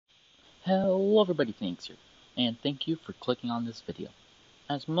Hello everybody, Phoenix here, and thank you for clicking on this video.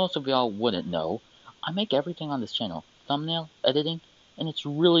 As most of y'all wouldn't know, I make everything on this channel, thumbnail, editing, and it's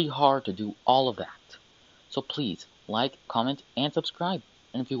really hard to do all of that. So please, like, comment, and subscribe.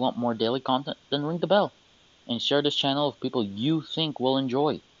 And if you want more daily content, then ring the bell. And share this channel with people you think will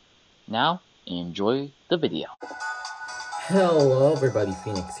enjoy. Now, enjoy the video. Hello everybody,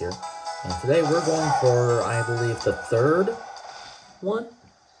 Phoenix here, and today we're going for, I believe, the third one?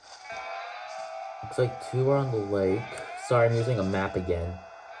 Looks like two are on the lake. Sorry, I'm using a map again.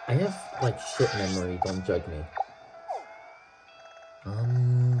 I have, like, shit memory, don't judge me.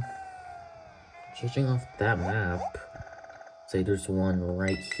 Judging off that map, say there's one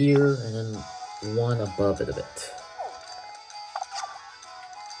right here, and then one above it a bit.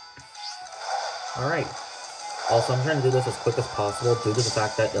 Alright. Also, I'm trying to do this as quick as possible due to the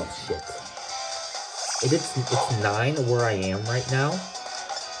fact that, oh shit. It's 9 where I am right now.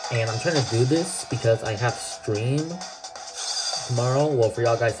 And I'm trying to do this because I have stream tomorrow. Well, for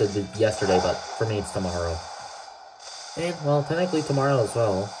y'all guys it did yesterday, but for me it's tomorrow. And, well, technically tomorrow as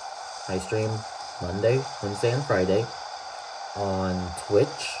well. I stream Monday, Wednesday, and Friday on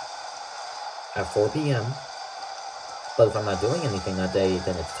Twitch at 4 p.m. But if I'm not doing anything that day,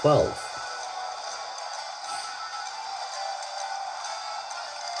 then it's 12.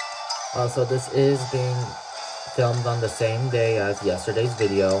 Also, this is being filmed on the same day as yesterday's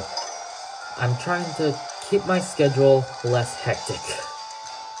video. I'm trying to keep my schedule less hectic,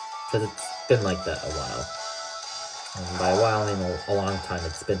 because it's been like that a while. And by a while, I mean a long time.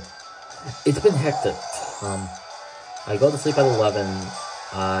 It's been hectic. I go to sleep at 11.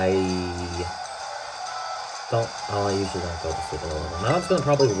 I usually don't go to sleep at 11. My mom's gonna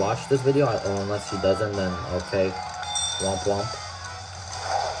probably watch this video, unless she doesn't, then okay, womp womp.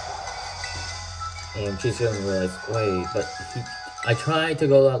 And she's gonna realize, wait, but I tried to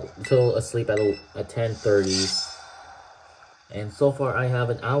go till asleep at 10:30, and so far I have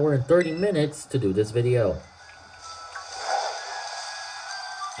an hour and 30 minutes to do this video.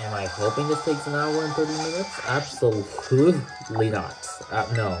 Am I hoping this takes an hour and 30 minutes? Absolutely not.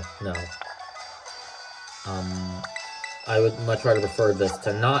 No. I would much rather prefer this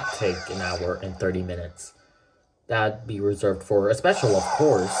to not take an hour and 30 minutes. That'd be reserved for a special, of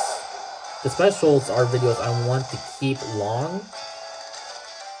course. The specials are videos I want to keep long.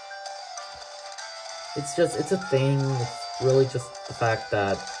 It's a thing. It's really just the fact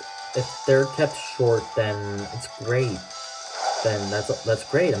that if they're kept short, then it's great. Then that's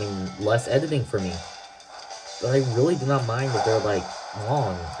great. I mean, less editing for me. But I really do not mind if they're, like,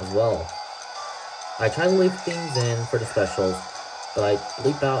 long as well. I try to leave things in for the specials, but I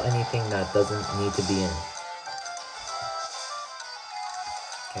bleep out anything that doesn't need to be in.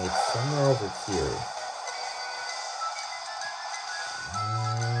 Okay, it's somewhere over here.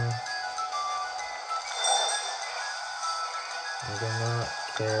 I do not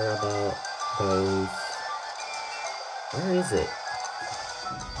care about those. Where is it?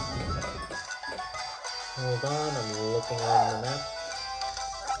 Hold on, I'm looking on the map.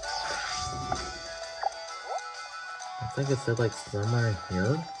 I think it said, like, somewhere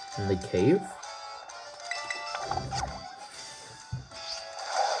here in the cave.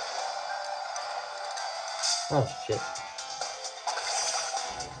 Oh, shit.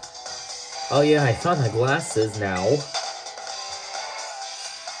 Oh, yeah, I found my glasses now.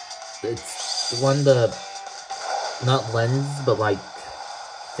 It's one not lens, but, like,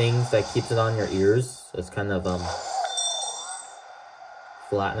 things that keeps it on your ears. It's kind of,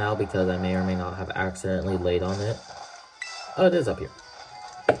 flat now because I may or may not have accidentally laid on it. Oh, it is up here.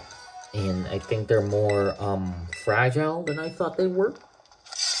 And I think they're more, fragile than I thought they were.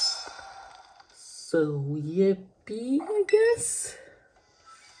 So, yippee, I guess?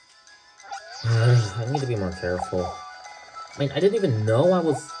 I need to be more careful. I mean, I didn't even know I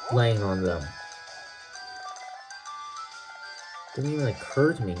was laying on them. Didn't even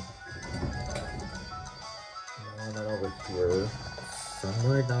occur to me. No, not over here.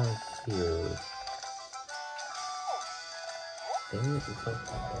 Somewhere down here. Maybe it's like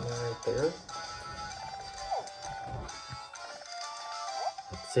right there?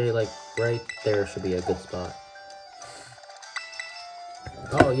 I'd say, like, right there should be a good spot.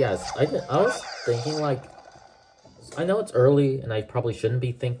 Oh, yes. I was thinking, like, I know it's early, and I probably shouldn't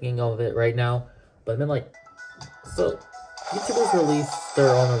be thinking of it right now, but I mean, like, so, YouTubers release their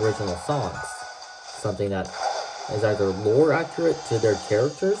own original songs. Something that is either lore accurate to their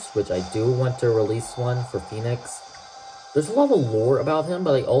characters, which I do want to release one for Phoenix. There's a lot of lore about him,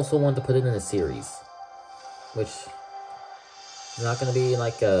 but I also want to put it in a series. Which is not going to be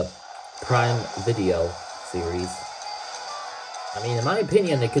like a Prime Video series. I mean, in my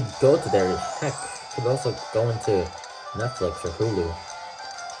opinion, it could go to there. Heck, it could also go into Netflix or Hulu.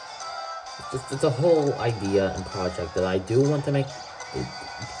 It's a whole idea and project that I do want to make it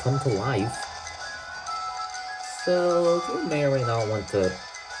come to life. So, you may or may not want to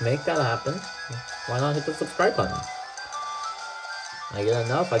make that happen. Why not hit the subscribe button? I get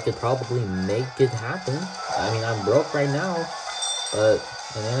enough, I could probably make it happen. I mean, I'm broke right now, but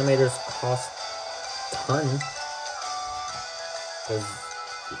an animator's cost a ton. Because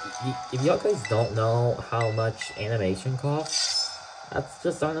if y'all guys don't know how much animation costs, that's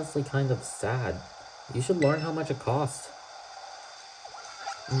just honestly kind of sad. You should learn how much it costs.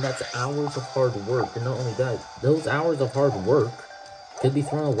 And that's hours of hard work, and not only that, those hours of hard work could be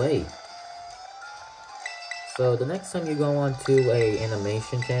thrown away. So the next time you go onto a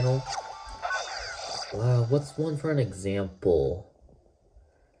animation channel, what's one for an example?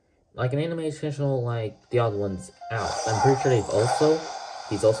 Like an animation channel like the odd ones out. I'm pretty sure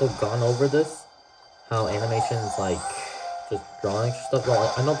he's also gone over this. How animations like just drawing stuff.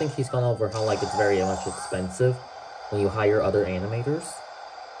 Well, I don't think he's gone over how like it's very much expensive when you hire other animators.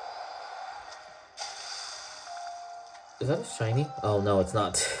 Is that a shiny? Oh no, it's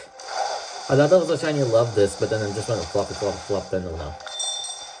not. I thought that was a shiny Love This, but then it just went flop, then no.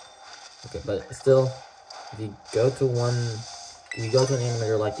 Okay, but still, if you go to an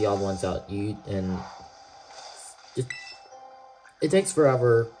animator like the odd ones out, it takes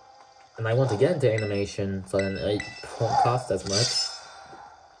forever, and I want to get into animation, so then it won't cost as much.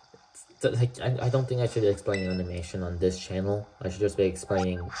 I don't think I should explain animation on this channel. I should just be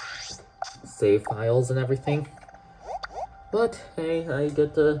explaining save files and everything. But, hey, I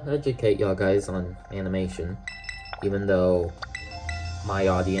get to educate y'all guys on animation, even though my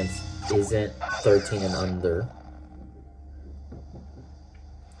audience isn't 13 and under.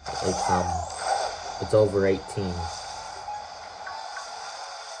 It's over 18.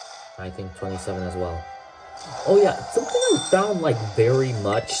 I think 27 as well. Oh yeah, something I found, like, very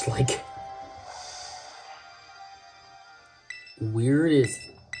much, like, weird is,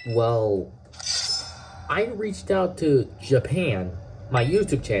 well, I reached out to Japan, my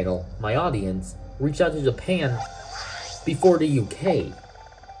YouTube channel, my audience, reached out to Japan before the UK.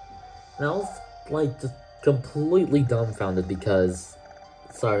 And I was, like, just completely dumbfounded because,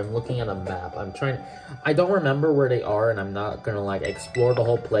 sorry, I'm looking at a map. I don't remember where they are, and I'm not gonna, like, explore the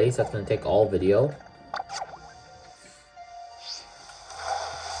whole place. That's gonna take all video.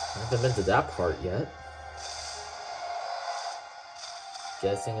 I haven't been to that part yet.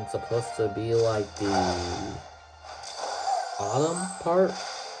 Guessing it's supposed to be like the autumn part.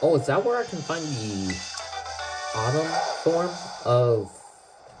 Oh, is that where I can find the autumn form of,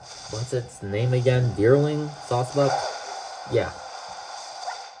 what's its name again? Deerling? Saucebuck? Yeah.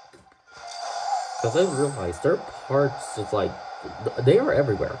 Because I realized their parts is like, they are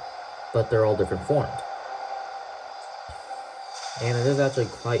everywhere, but they're all different formed. And it is actually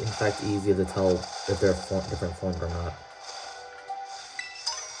quite, in fact, easy to tell if they're different formed or not.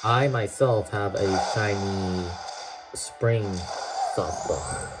 I myself have a shiny spring softball.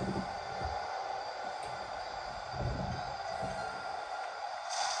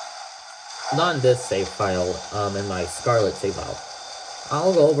 Not in this save file, in my Scarlet save file.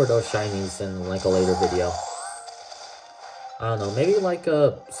 I'll go over those shinies in like a later video. I don't know, maybe like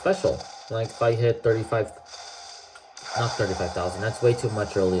a special. Like if I hit 35,000, that's way too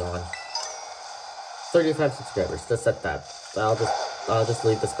much early on. 35 subscribers, just set that. I'll just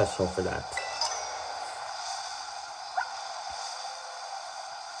leave the special for that.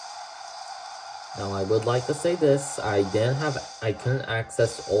 Now I would like to say this, I couldn't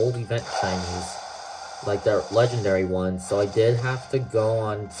access old event shinies, like the legendary ones, so I did have to go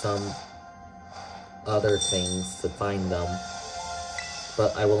on some other things to find them.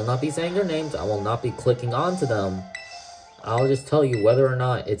 But I will not be saying their names, I will not be clicking onto them. I'll just tell you whether or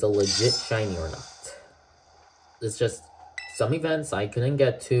not it's a legit shiny or not. It's just some events I couldn't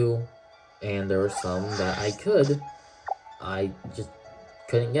get to, and there were some that I could. I just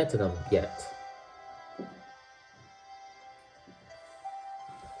couldn't get to them yet.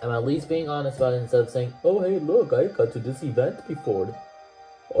 I'm at least being honest about it instead of saying, oh hey look, I got to this event before.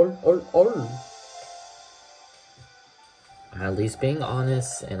 I'm at least being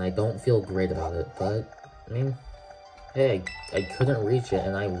honest, and I don't feel great about it, but, I mean, hey, I couldn't reach it,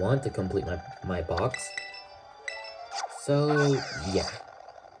 and I want to complete my box. So, yeah.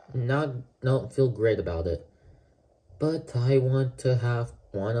 Don't feel great about it. But I want to have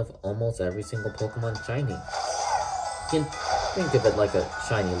one of almost every single Pokemon shiny. You can think of it like a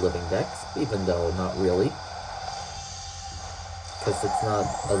shiny living dex, even though not really. Because it's not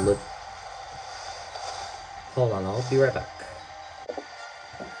a Hold on, I'll be right back.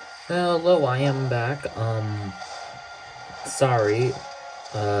 Hello, I am back. Sorry.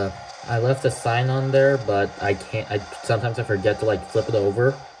 I left a sign on there, but I can't. Sometimes I forget to like flip it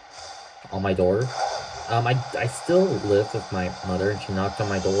over on my door. I still live with my mother, and she knocked on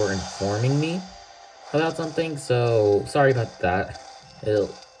my door informing me about something. So sorry about that.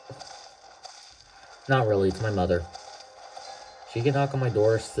 Not really. It's my mother. She can knock on my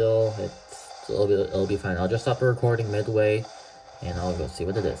door still. It'll be fine. I'll just stop the recording midway, and I'll go see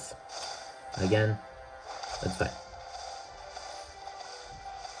what it is. Again, it's fine.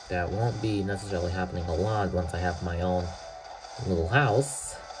 That won't be necessarily happening a lot once I have my own little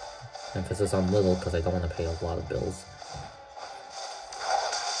house. Emphasis on little because I don't want to pay a lot of bills.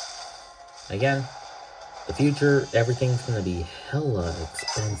 Again, the future, everything's gonna be hella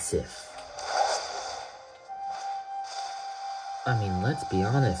expensive. I mean, let's be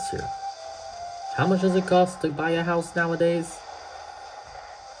honest here. How much does it cost to buy a house nowadays?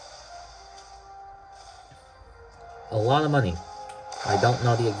 A lot of money. I don't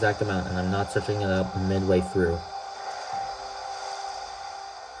know the exact amount, and I'm not searching it up midway through.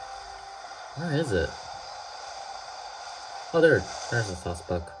 Where is it? Oh, there's a sauce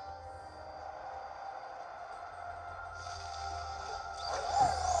buck.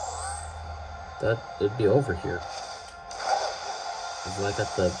 It'd be over here. Is it like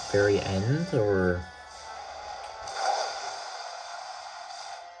at the very end, or?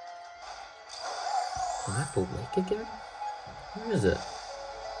 Am I at the lake again? Where is it?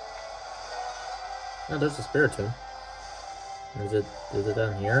 Oh, there's a Spiritomb. Is it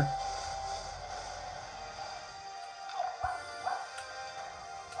down here?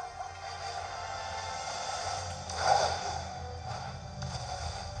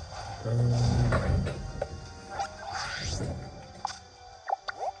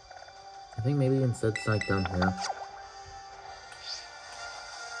 I think maybe instead it's like down here.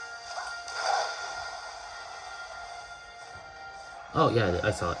 Oh yeah,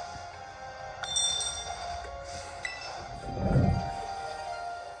 I saw it.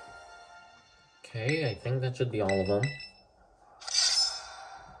 Okay, I think that should be all of them.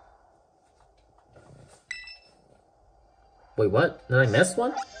 Wait, what? Did I miss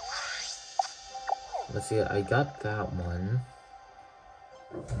one? Let's see, I got that one.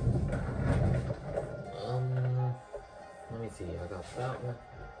 Let me see, I got that one.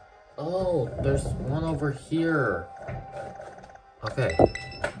 Oh, there's one over here. Okay,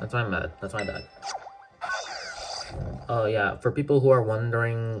 that's my bad, Oh yeah, for people who are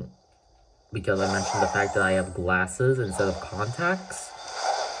wondering, because I mentioned the fact that I have glasses instead of contacts,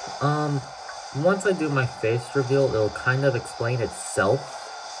 once I do my face reveal, it'll kind of explain itself.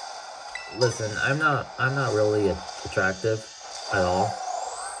 Listen, I'm not really attractive at all.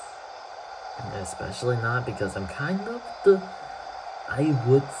 Especially not because I'm kind of I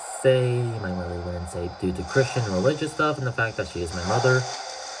would say, my mother wouldn't say, due to Christian religious stuff and the fact that she is my mother,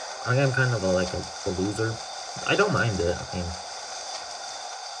 I am kind of a loser. I don't mind it. I mean,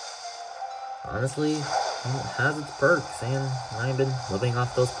 honestly, it has its perks, and I've been living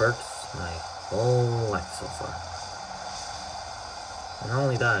off those perks my whole life so far. And not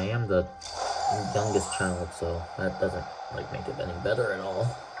only that, I am the youngest child, so that doesn't make it any better at all.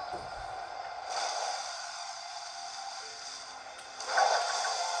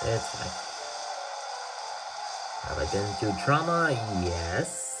 It's fine. Have I been through trauma?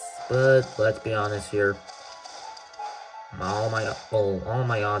 Yes, but let's be honest here. All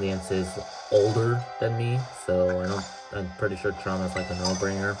my audience is older than me, so I'm pretty sure trauma is like a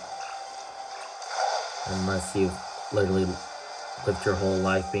no-brainer. Unless you've literally lived your whole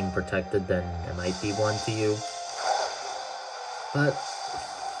life being protected, then it might be one to you. But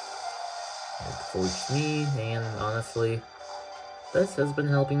it forced me, and honestly, this has been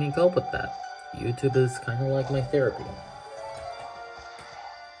helping me cope with that. YouTube is kind of like my therapy.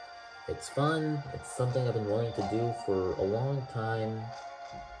 It's fun, it's something I've been wanting to do for a long time.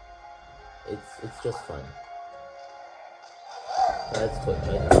 It's just fun. That's Twitch.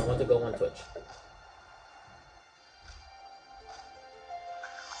 I want to go on Twitch.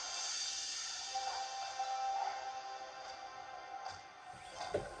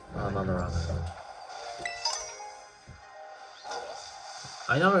 I'm on the wrong one.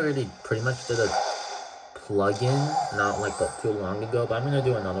 I know I already pretty much did a plug-in, not too long ago, but I'm gonna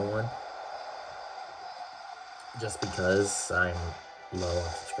do another one. Just because I'm low on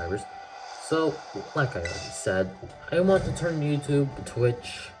subscribers. So, like I already said, I want to turn YouTube,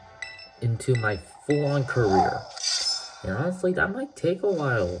 Twitch, into my full-on career. And honestly, that might take a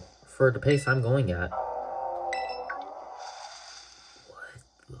while for the pace I'm going at. What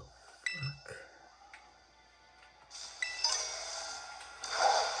the fuck?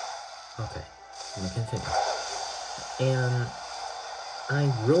 Okay, I'm gonna continue. And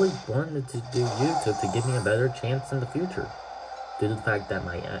I really wanted to do YouTube to give me a better chance in the future, due to the fact that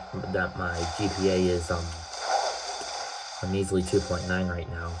my GPA is a measly 2.9 right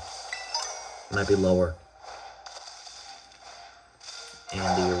now. It might be lower.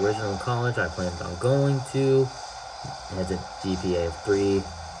 And the original college I planned on going to has a GPA of 3.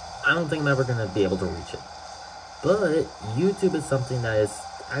 I don't think I'm ever gonna be able to reach it. But YouTube is something that is,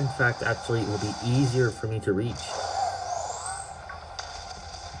 in fact, actually, it will be easier for me to reach.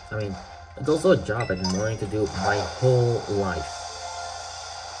 I mean, it's also a job I've been wanting to do my whole life.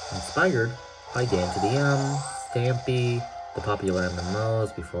 Inspired by Dan to the M, Stampy, the popular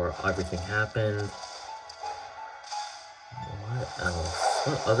MMOs before everything happened. What else?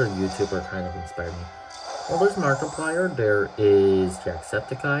 What other YouTuber kind of inspired me? Well, there's Markiplier, there is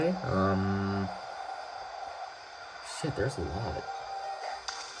Jacksepticeye, shit, there's a lot.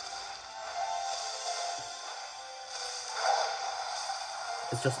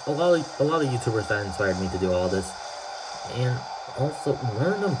 It's just a lot of YouTubers that inspired me to do all this. And also,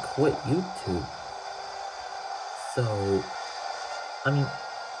 one of them quit YouTube. So, I mean,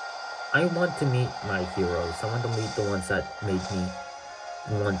 I want to meet my heroes. I want to meet the ones that made me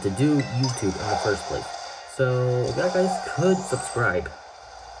want to do YouTube in the first place. So, you guys could subscribe.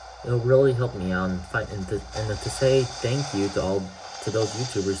 It'll really help me out and to say thank you to those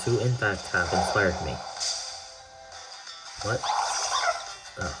YouTubers who in fact have inspired me. What?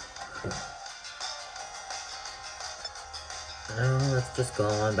 Oh. Now let's just go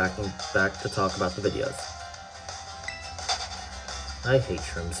on back to talk about the videos. I hate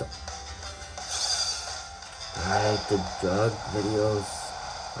shrooms. The drug videos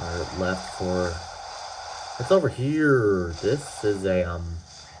are left for... It's over here. This is a,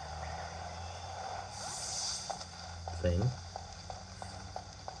 thing.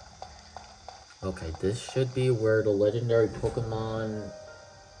 Okay, this should be where the legendary Pokemon...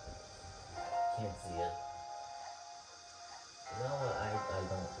 Can't see it. No, I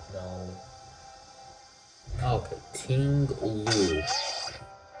don't know. Okay, Ting-Lu.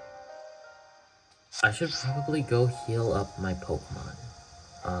 I should probably go heal up my Pokemon.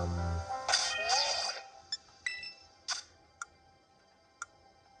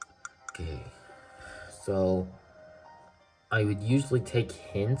 Okay. So, I would usually take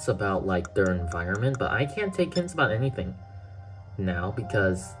hints about, like, their environment, but I can't take hints about anything now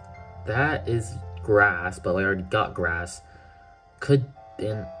because that is grass, but I already got grass.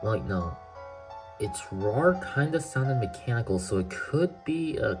 No. Its roar kind of sounded mechanical, so it could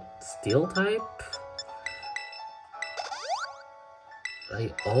be a steel type?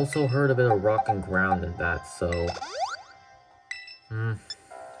 I also heard a bit of rock and ground in that, so...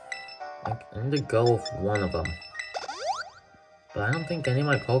 I need to go with one of them. But I don't think any of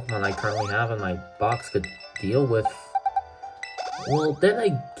my Pokemon I currently have in my box could deal with... Well, then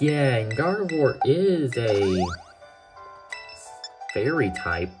again, Gardevoir is a... fairy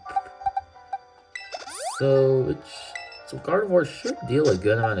type. So Gardevoir should deal a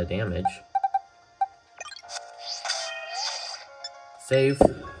good amount of damage. Save.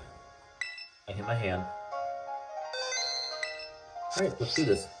 I hit my hand. Alright, let's do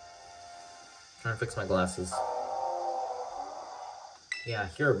this. Trying to fix my glasses. Yeah, I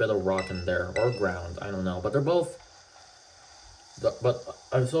hear a bit of rock in there, or ground, I don't know. But they're both... But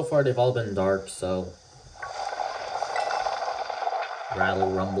so far they've all been dark, so...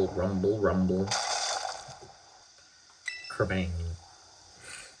 Rattle, rumble, rumble, rumble. Kerbang.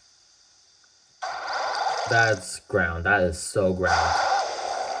 That's ground. That is so ground.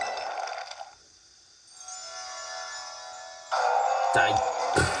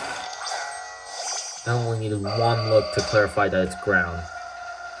 I only needed one look to clarify that it's ground.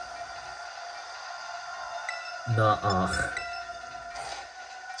 Nuh-uh.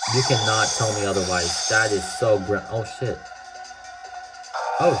 You cannot tell me otherwise. That is so ground. Oh shit.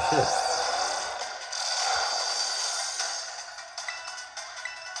 Oh shit.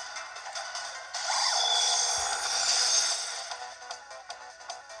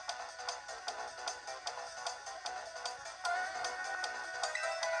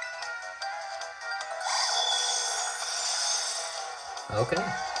 Okay.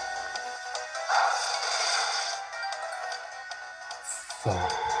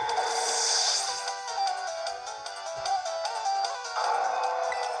 Fuck.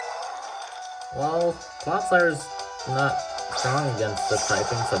 Well, Cloudsire's not strong against this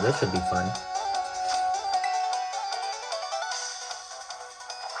typing, so this should be fun.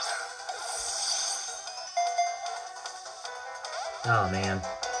 Oh man.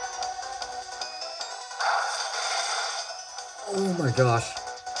 Oh my gosh.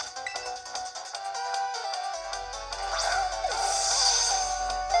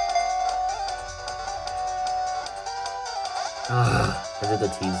 I did the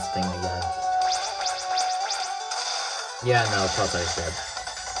tease thing again. Yeah, no, Crossfire's dead.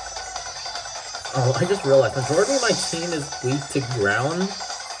 Oh, I just realized, majority of my team is weak to ground.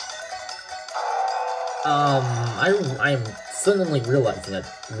 I'm suddenly realizing that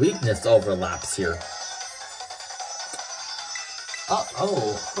weakness overlaps here.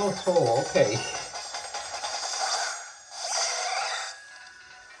 Okay.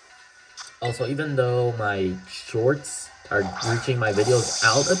 Also, even though my shorts are reaching my videos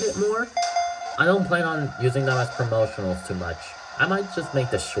out a bit more, I don't plan on using them as promotionals too much. I might just make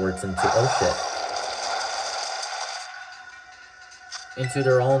the shorts into, into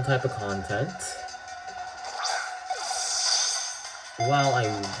their own type of content. While I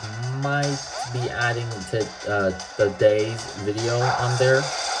might be adding to the day's video on there.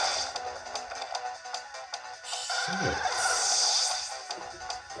 Shit.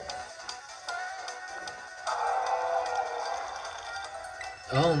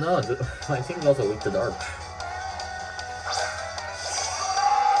 Oh no, my team's also weak to dark.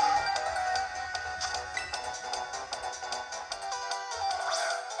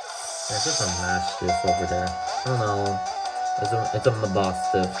 There's just a Mastiff over there. I don't know. It's a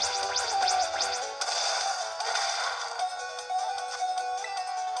Mastiff.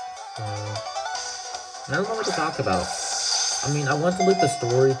 I don't know what to talk about. I mean, I want to leave the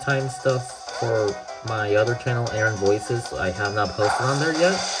story time stuff for my other channel, Aaron Voices. I have not posted on there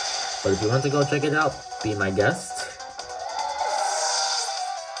yet, but if you want to go check it out, be my guest.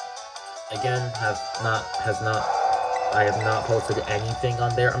 Again, I have not posted anything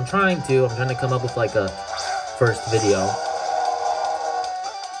on there. I'm trying to come up with like a first video.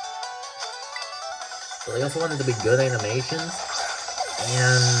 But I also wanted to be good animations,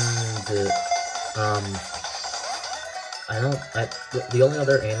 and the only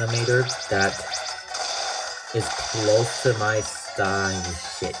other animator that is close to my style,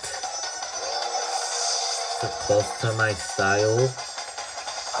 close to my style is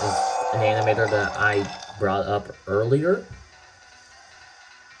an animator that I brought up earlier.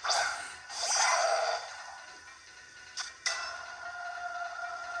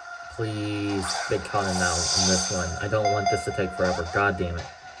 Please, big cotton now on this one. I don't want this to take forever. God damn it.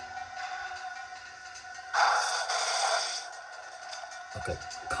 Okay,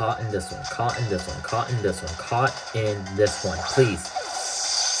 caught in this one, caught in this one, caught in this one, caught in this one, please.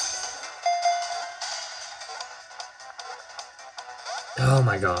 Oh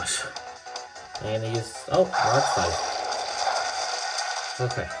my gosh. And he's, oh, Rock Slide.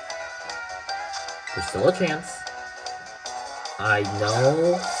 Okay. There's still a chance. I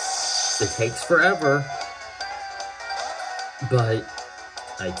know it takes forever, but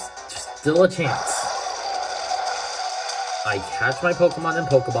just still a chance. I catch my Pokemon in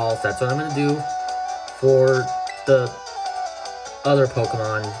Pokeballs. That's what I'm gonna do for the other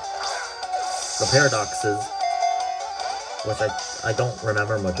Pokemon, the Paradoxes, which I don't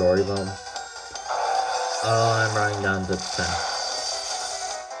remember majority of them. Oh, I'm running down to 10.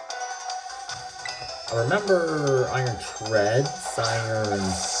 I remember Iron Treads, Iron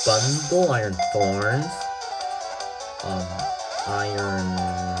Bundle, Iron Thorns, Iron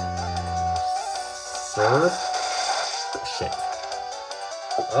Surf. Shit.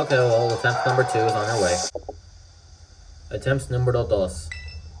 Okay, well, attempt number 2 is on our way. Attempts número 2.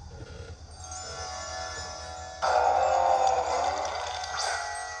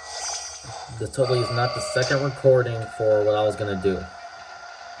 This totally is not the second recording for what I was gonna do.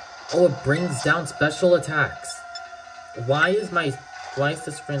 Oh, it brings down special attacks. Why is the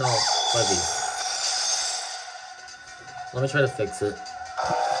screen all fuzzy? Let me try to fix it.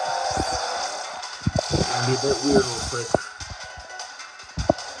 It'll be a bit weird real quick.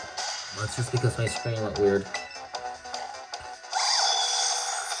 That's just because my screen went weird.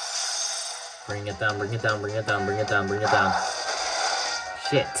 Bring it down, bring it down, bring it down, bring it down, bring it down.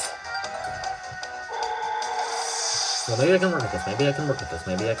 Shit. Well, maybe I can work with this, maybe I can work with this,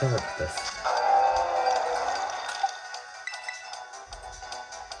 maybe I can work with this.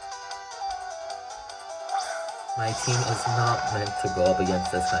 My team is not meant to go up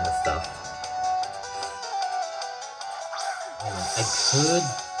against this kind of stuff. I could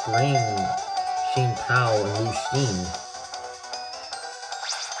bring Sheen Pao and Lu Xing.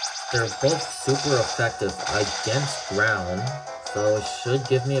 They're both super effective against ground, so it should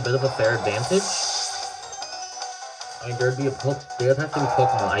give me a bit of a fair advantage. I mean, there'd have to be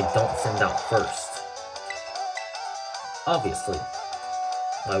Pokemon I don't send out first. Obviously.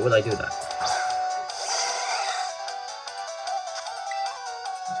 Why would I do that?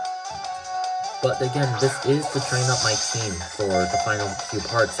 But again, this is to train up my team for the final few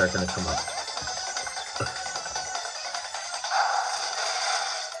parts that are going to come up.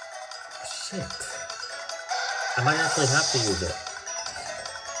 I might actually have to use it.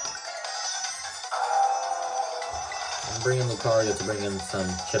 I'm bringing Lucario to bring in some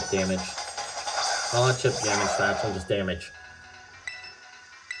chip damage. Well, not chip damage, but actually just damage.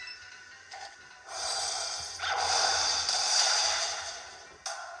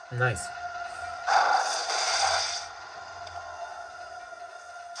 Nice.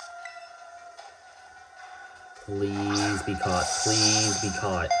 Please be caught. Please be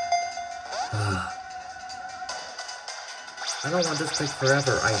caught. I don't want this to take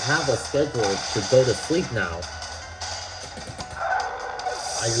forever. I have a schedule to go to sleep now.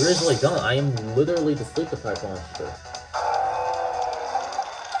 I originally don't. I am literally the sleep-deprived monster.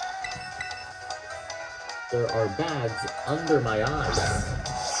 There are bags under my eyes.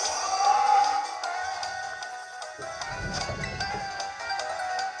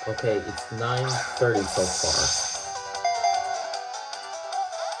 Okay, it's 9:30 so far.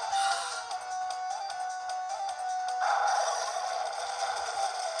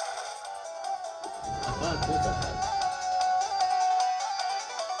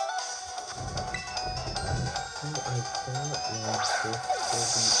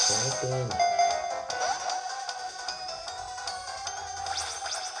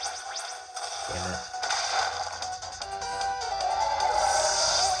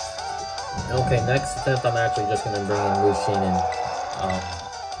 Okay, next attempt I'm actually just gonna bring in Wuxin and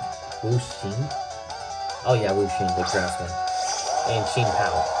Wuxin? Oh yeah, Wuxin, the grass one. And Xin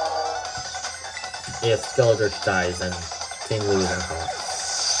Pao. If Skeletor dies and Ting-Lu is uncaught.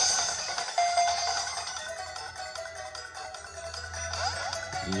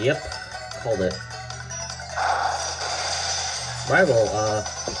 Yep, called it. Right, well,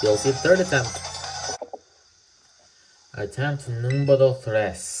 you'll see the third attempt. Attempt número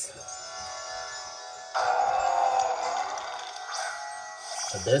 3.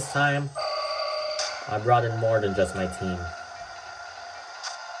 But this time, I brought in more than just my team.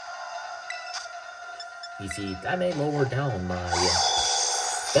 You see, that may lower down my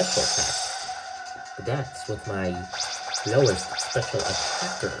special attack. But that's with my lowest special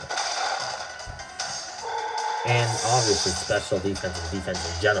attacker. And obviously special defense and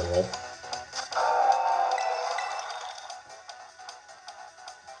defense in general.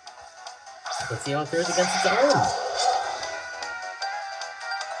 Let's see how it fares against its own.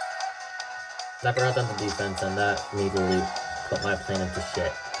 I brought down the defense, and that immediately put my plan into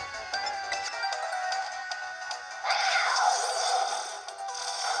shit.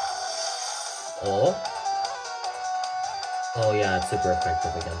 Oh? Oh yeah, it's super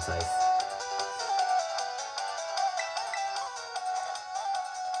effective against ice.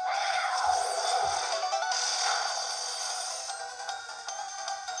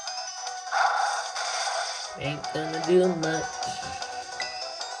 Ain't gonna do much.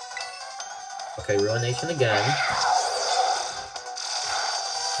 Okay, Ruination again.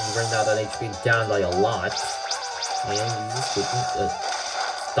 And bring down that HP down by a lot. And use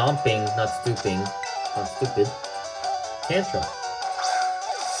stomping, not stooping. Not stupid. Tantrum.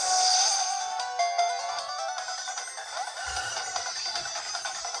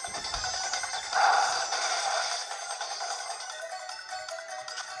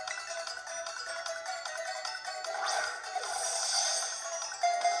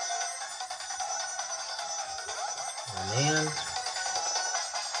 Oh man.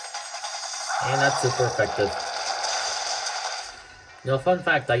 And that's super effective. You know, fun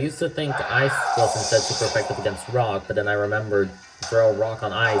fact, I used to think ice was instead super effective against rock, but then I remembered, throw a rock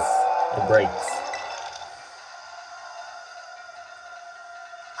on ice, it breaks.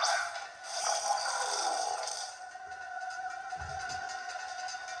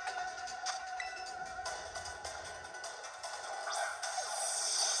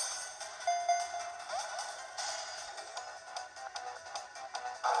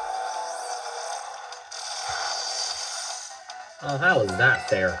 Oh, how is that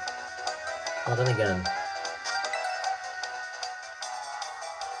fair? Well, then again.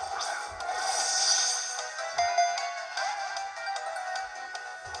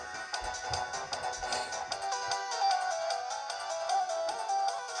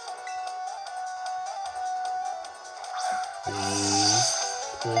 Please.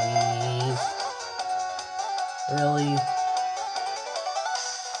 Please. Really?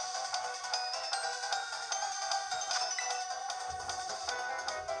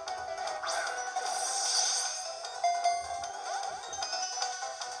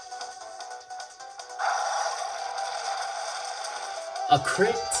 A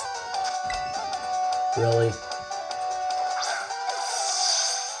crit? Really?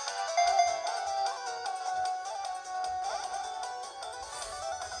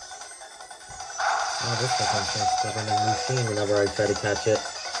 Oh, this Pokemon transforms into a machine whenever I try to catch it.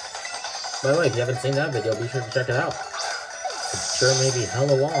 By the way, if you haven't seen that video, be sure to check it out. It sure may be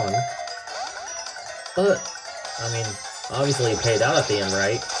hella long. But, I mean, obviously it paid out at the end,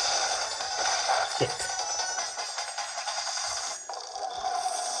 right? Shit.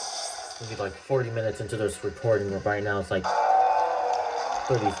 Maybe like 40 minutes into this recording, but right now it's like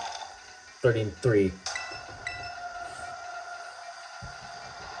 33.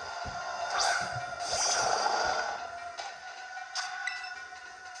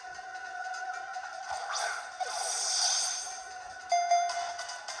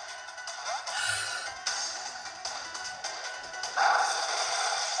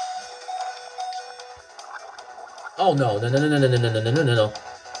 Oh no, no.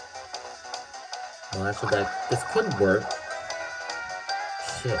 Well, after that, this could work.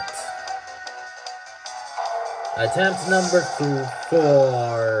 Shit. Attempt number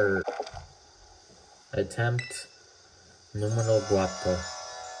 4. Attempt numero 4.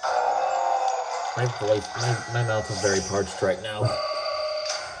 My voice, my mouth is very parched right now.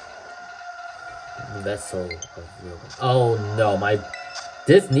 Vessel of Ruinous. Oh no,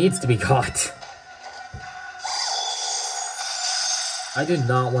 this needs to be caught. I do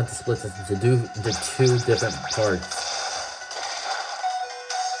not want to split this into 2 different parts.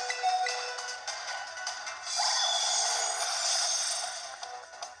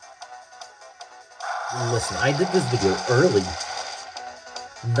 Listen, I did this video early.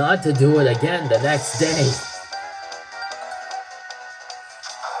 Not to do it again the next day.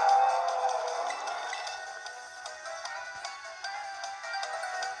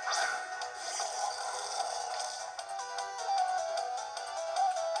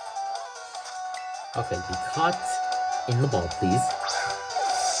 Okay, be caught in the ball, please.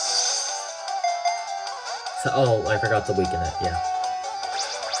 So, oh, I forgot to weaken it, yeah.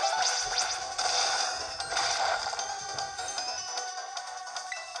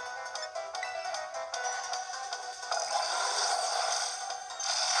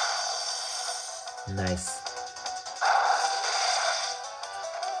 Nice.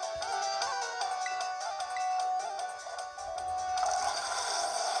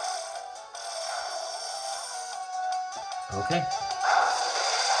 Okay.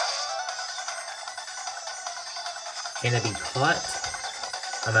 Can it be caught?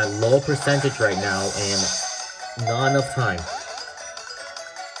 I'm at low percentage right now and not enough time.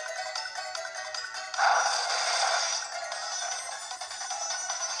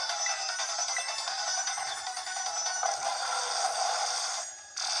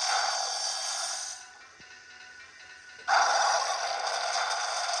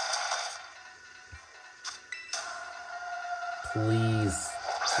 Please.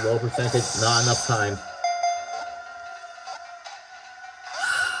 Low percentage, not enough time.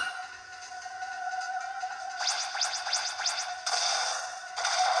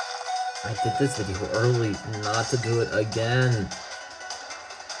 I did this video early, not to do it again.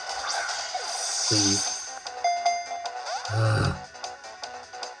 Please.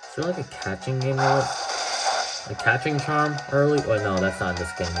 Is there like a catching game mode? A catching charm early? Oh no, that's not in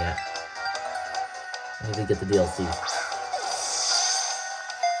this game yet. I need to get the DLC.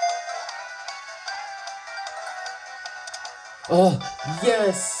 Oh,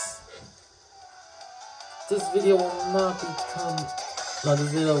 yes! This video will not become... No,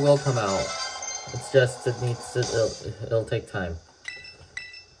 this video will come out. It's just, it'll take time.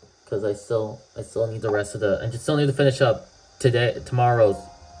 Because I still need the rest of the... I just still need to finish up tomorrow's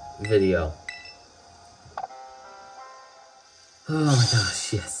video. Oh my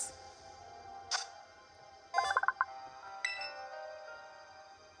gosh, yes.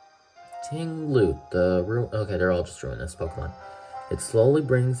 Ting-Lu, okay, they're all just Ruinous Pokemon. It slowly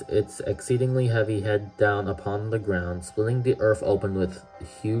brings its exceedingly heavy head down upon the ground, splitting the earth open with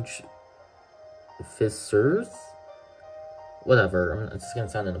huge fissures? Whatever, it's just gonna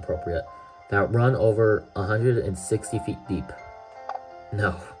sound inappropriate. That run over 160 feet deep.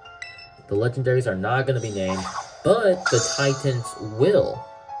 No. The legendaries are not gonna be named, but the Titans will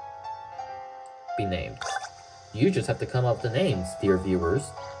be named. You just have to come up with the names, dear viewers.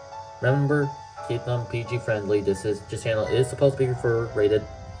 Remember, keep them PG friendly. This channel is supposed to be for rated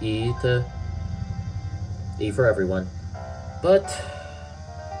E for everyone. But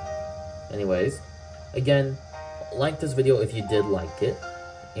anyways, again, like this video if you did like it,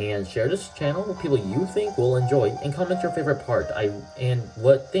 and share this channel with people you think will enjoy, and comment your favorite part and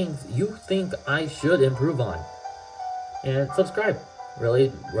what things you think I should improve on. And subscribe.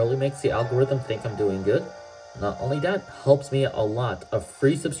 Really makes the algorithm think I'm doing good. Not only that, helps me a lot. A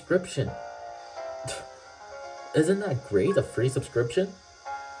free subscription. Isn't that great? A free subscription?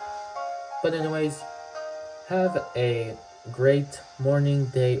 But anyways, have a great morning,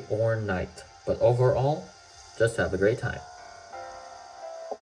 day, or night. But overall, just have a great time.